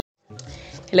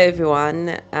Hello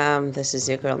everyone, this is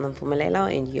your girl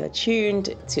Nampumalelo and you're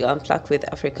tuned to Unplugged with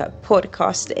Africa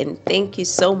podcast, and thank you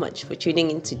so much for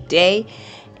tuning in today.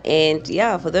 And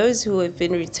yeah, for those who have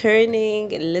been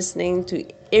returning and listening to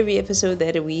every episode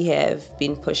that we have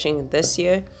been pushing this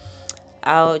year,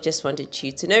 I just wanted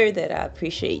you to know that I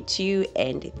appreciate you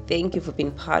and thank you for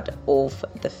being part of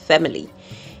the family.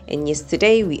 And yes,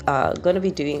 today we are going to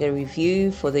be doing a review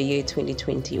for the year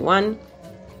 2021.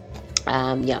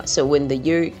 So when the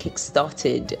year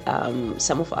kick-started,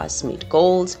 some of us made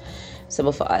goals, some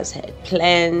of us had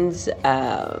plans.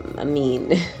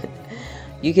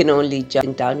 You can only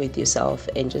jump down with yourself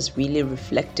and just really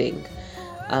reflecting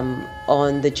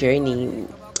on the journey,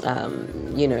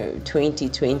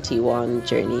 2021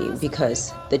 journey,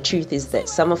 because the truth is that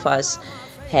some of us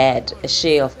had a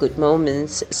share of good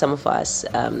moments, some of us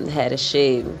had a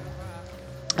share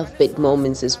of bad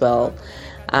moments as well.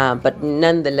 But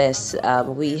nonetheless,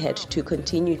 we had to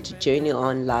continue to journey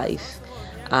on life,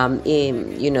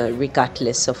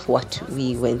 regardless of what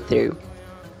we went through.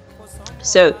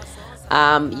 So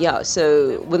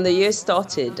when the year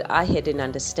started, I had an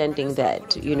understanding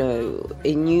that,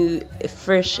 a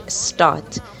fresh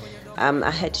start.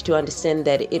 I had to understand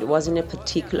that it wasn't a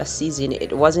particular season,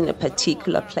 it wasn't a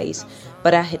particular place,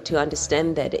 but I had to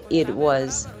understand that it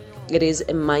is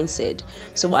a mindset.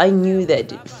 So I knew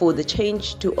that for the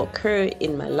change to occur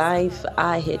in my life,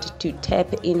 I had to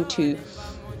tap into,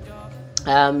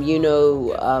 in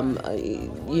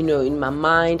my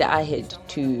mind,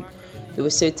 there were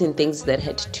certain things that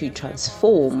had to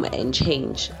transform and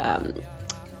change,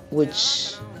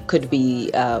 which could be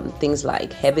things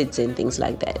like habits and things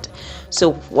like that.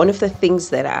 So one of the things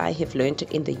that I have learned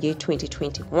in the year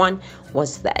 2021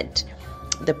 was that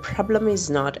the problem is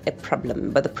not a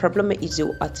problem, but the problem is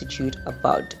your attitude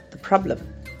about the problem.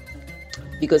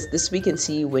 Because this we can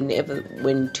see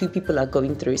when two people are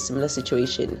going through a similar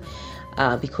situation,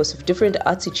 because of different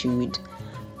attitude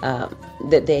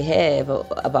that they have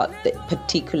about the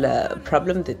particular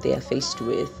problem that they are faced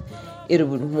with, it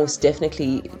would most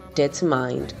definitely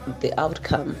determine the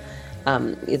outcome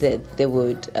that they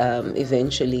would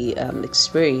eventually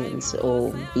experience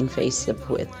or be faced up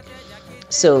with.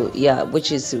 So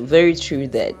which is very true,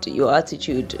 that your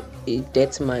attitude, it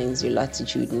determines your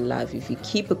attitude in life. If you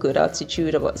keep a good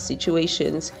attitude about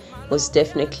situations, most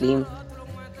definitely,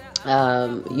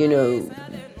 the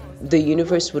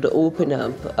universe would open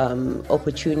up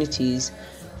opportunities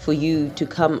for you to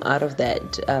come out of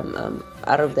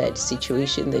that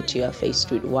situation that you are faced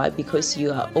with. Why? Because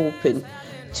you are open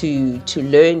to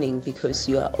learning, because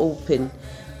you are open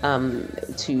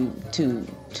to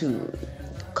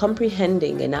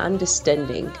comprehending and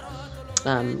understanding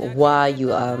why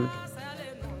you are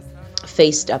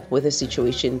faced up with a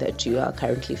situation that you are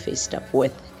currently faced up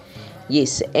with.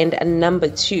 Yes, and number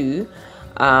two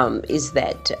is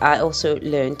that I also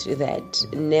learned that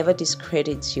never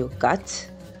discredit your gut.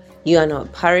 You are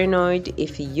not paranoid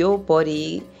if your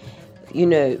body,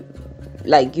 your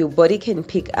body can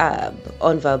pick up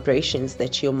on vibrations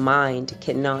that your mind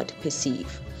cannot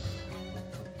perceive.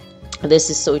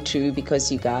 This is so true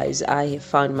because, you guys, I have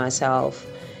found myself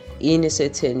in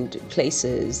certain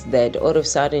places that all of a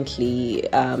suddenly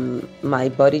my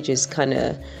body just kind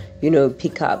of,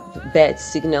 pick up bad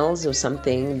signals or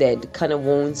something that kind of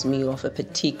warns me of a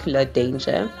particular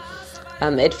danger.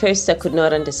 At first I could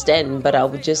not understand, but I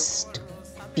would just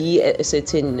be at a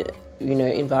certain,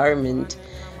 environment,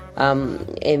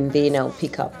 and then I'll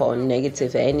pick up on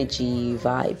negative energy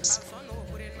vibes.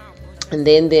 And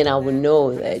then I would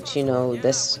know that,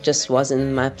 this just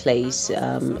wasn't my place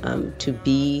to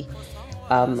be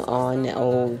on,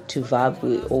 or to vibe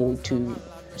with, or to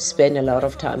spend a lot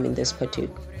of time in this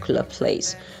particular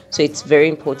place. So it's very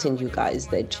important, you guys,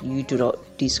 that you do not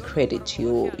discredit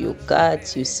your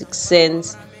guts, your sixth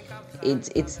sense.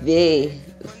 It's there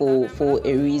for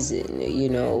a reason,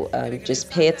 just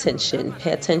pay attention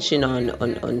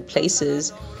on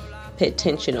places, pay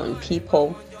attention on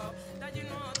people.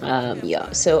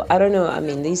 So I don't know,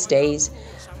 these days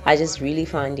I just really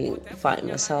find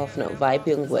myself not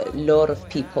vibing with a lot of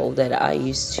people that I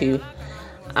used to.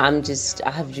 I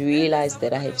have realized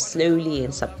that I have slowly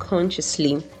and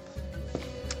subconsciously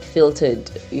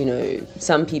filtered,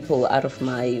 some people out of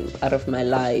my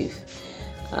life,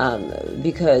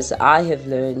 because I have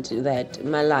learned that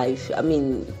my life,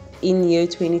 in year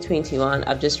 2021,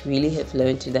 I've just really have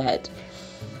learned that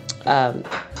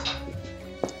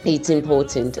it's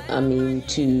important,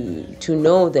 to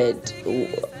know that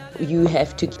you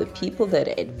have to keep the people that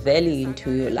add value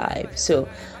into your life. So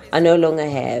I no longer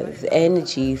have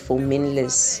energy for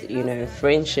meaningless,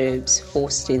 friendships,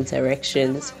 forced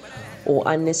interactions, or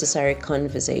unnecessary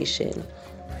conversation.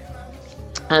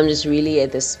 I'm just really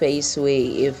at the space where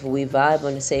if we vibe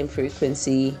on the same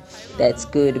frequency, that's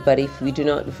good. But if we do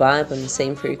not vibe on the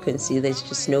same frequency, there's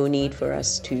just no need for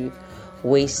us to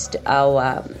waste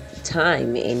our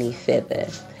time any further.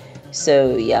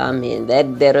 So yeah, I mean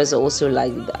that was also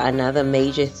like another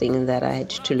major thing that I had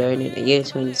to learn in the year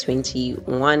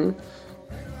 2021.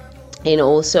 And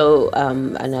also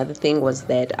another thing was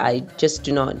that I just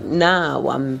do not now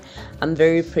I'm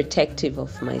very protective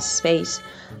of my space.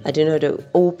 I do not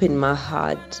open my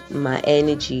heart, my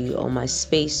energy, or my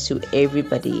space to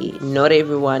everybody. Not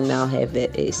everyone now have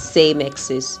the same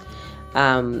access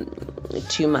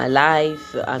to my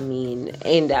life. I mean,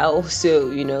 and I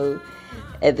also,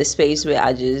 at the space where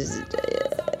I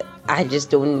just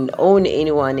don't own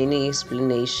anyone any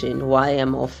explanation why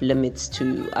I'm off limits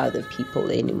to other people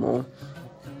anymore.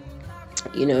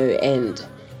 And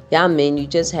yeah, man, you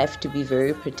just have to be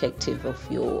very protective of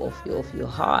your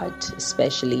heart,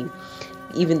 especially.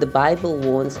 Even the Bible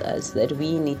warns us that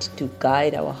we need to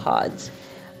guide our hearts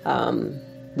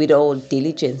with all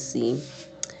diligence.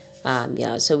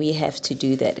 So we have to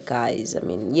do that, guys. I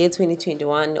mean, year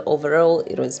 2021 overall,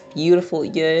 it was a beautiful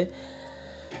year.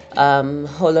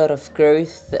 Whole lot of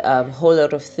growth, whole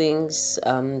lot of things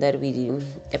that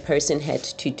a person had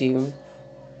to do.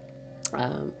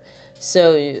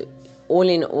 So all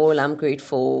in all, I'm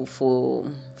grateful for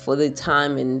the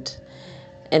time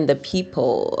and the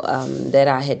people that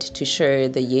I had to share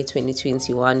the year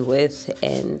 2021 with,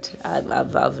 and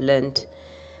I've learned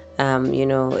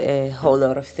a whole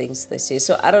lot of things this year.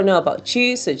 So I don't know about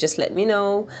you, so just let me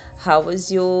know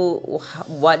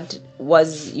what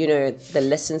was the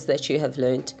lessons that you have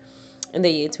learned in the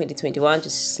year 2021.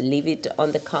 Just leave it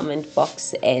on the comment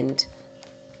box, and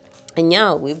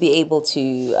yeah, we'll be able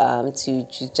to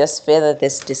just further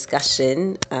this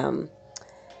discussion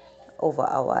over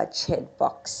our chat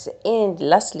box. And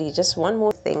lastly, just one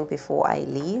more thing before I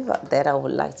leave that I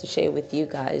would like to share with you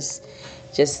guys,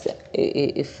 just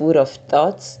a food of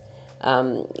thoughts,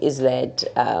 is that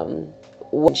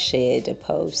one shared a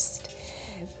post,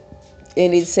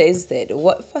 and it says that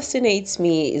what fascinates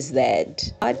me is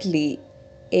that hardly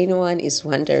anyone is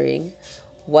wondering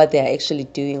what they're actually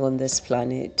doing on this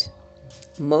planet.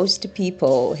 Most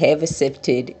people have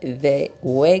accepted the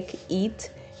work, eat,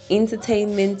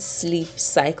 entertainment, sleep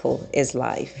cycle as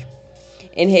life,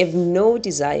 and have no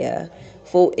desire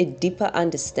for a deeper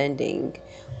understanding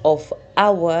of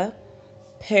our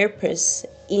purpose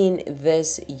in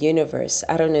this universe.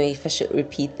 I don't know if I should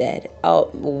repeat that.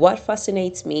 What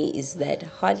fascinates me is that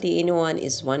hardly anyone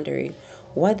is wondering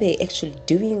what they're actually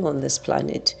doing on this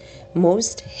planet.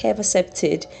 Most have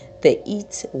accepted the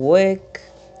eat, work,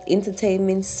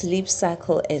 entertainment, sleep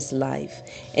cycle as life,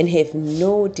 and have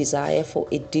no desire for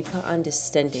a deeper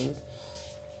understanding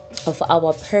of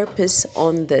our purpose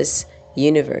on this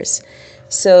universe.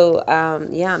 So I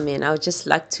would just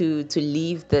like to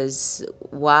leave this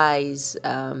wise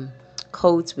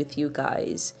quote with you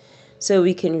guys, so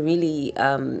we can really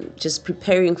just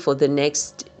preparing for the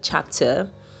next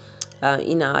chapter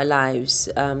in our lives,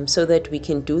 so that we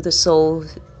can do the soul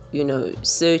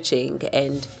searching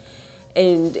and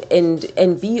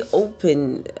be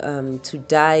open to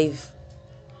dive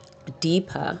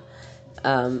deeper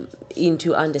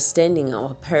into understanding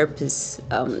our purpose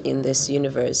in this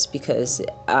universe, because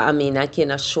I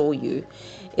can assure you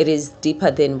it is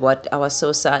deeper than what our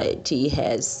society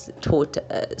has taught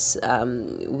us.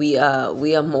 We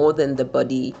are more than the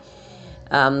body.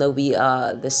 We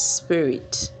are the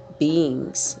spirit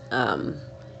beings,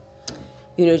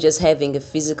 just having a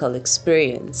physical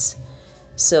experience.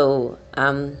 So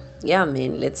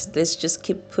let's just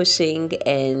keep pushing,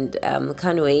 and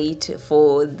can't wait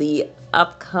for the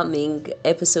upcoming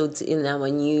episodes in our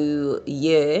new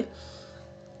year.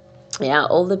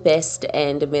 All the best,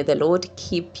 and may the Lord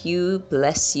keep you,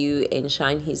 bless you, and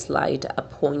shine his light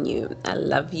upon you. I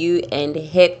love you, and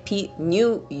happy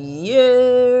new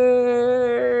year.